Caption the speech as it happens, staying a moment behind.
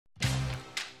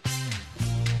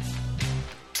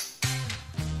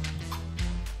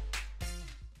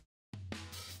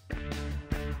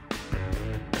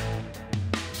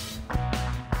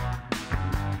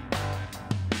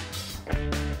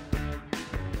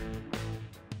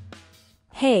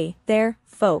Hey there,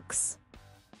 folks.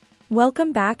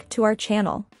 Welcome back to our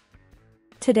channel.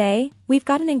 Today, we've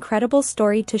got an incredible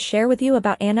story to share with you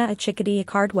about Anna a Chickadee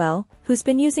Cardwell, who's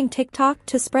been using TikTok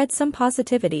to spread some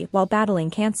positivity while battling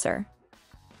cancer.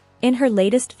 In her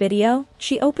latest video,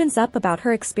 she opens up about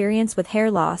her experience with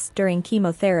hair loss during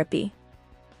chemotherapy.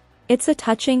 It's a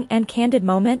touching and candid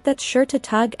moment that's sure to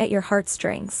tug at your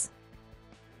heartstrings.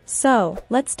 So,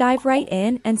 let's dive right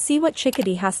in and see what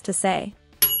Chickadee has to say.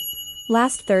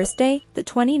 Last Thursday, the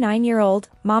 29-year-old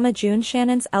Mama June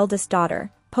Shannon's eldest daughter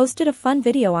posted a fun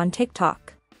video on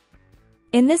TikTok.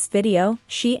 In this video,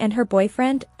 she and her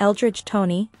boyfriend, Eldridge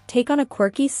Tony, take on a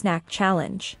quirky snack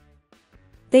challenge.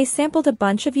 They sampled a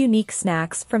bunch of unique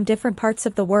snacks from different parts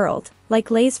of the world,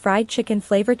 like Lay's fried chicken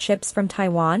flavored chips from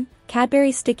Taiwan,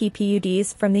 Cadbury sticky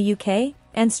PUDs from the UK,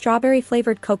 and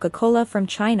strawberry-flavored Coca-Cola from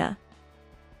China.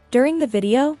 During the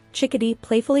video, Chickadee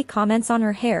playfully comments on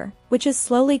her hair, which is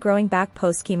slowly growing back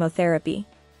post-chemotherapy.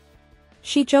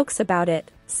 She jokes about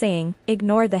it, saying,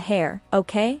 "Ignore the hair,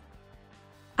 okay?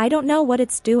 I don't know what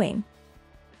it's doing.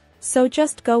 So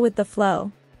just go with the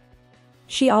flow."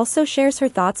 She also shares her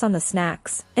thoughts on the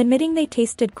snacks, admitting they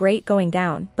tasted great going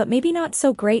down but maybe not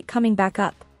so great coming back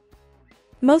up.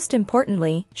 Most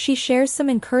importantly, she shares some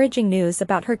encouraging news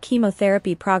about her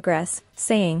chemotherapy progress,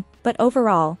 saying, "But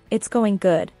overall, it's going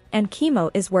good, and chemo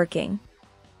is working.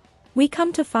 We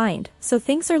come to find, so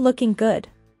things are looking good."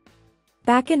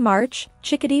 Back in March,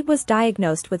 Chickadee was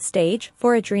diagnosed with stage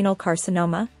 4 adrenal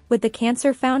carcinoma, with the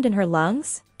cancer found in her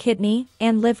lungs, kidney,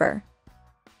 and liver.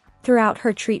 Throughout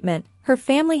her treatment, her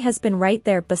family has been right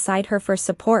there beside her for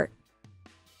support.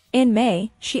 In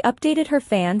May, she updated her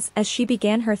fans as she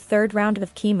began her third round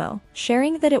of chemo,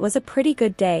 sharing that it was a pretty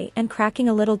good day and cracking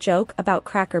a little joke about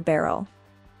Cracker Barrel.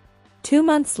 2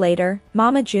 months later,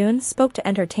 Mama June spoke to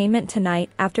Entertainment Tonight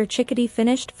after Chickadee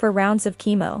finished 4 rounds of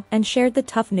chemo and shared the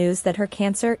tough news that her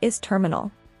cancer is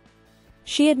terminal.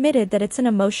 She admitted that it's an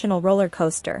emotional roller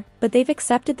coaster, but they've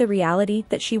accepted the reality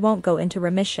that she won't go into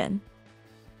remission.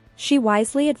 She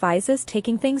wisely advises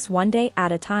taking things one day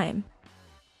at a time.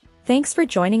 Thanks for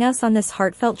joining us on this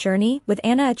heartfelt journey with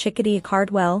Anna a Chickadee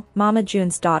Cardwell, Mama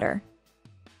June's daughter.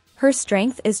 Her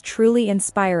strength is truly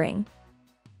inspiring.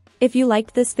 If you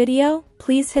liked this video,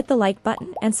 please hit the like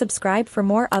button and subscribe for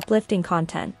more uplifting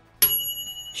content.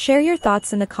 Share your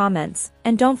thoughts in the comments,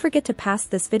 and don't forget to pass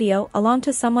this video along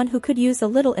to someone who could use a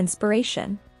little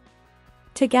inspiration.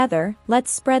 Together,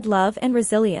 let's spread love and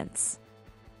resilience.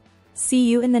 See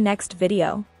you in the next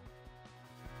video.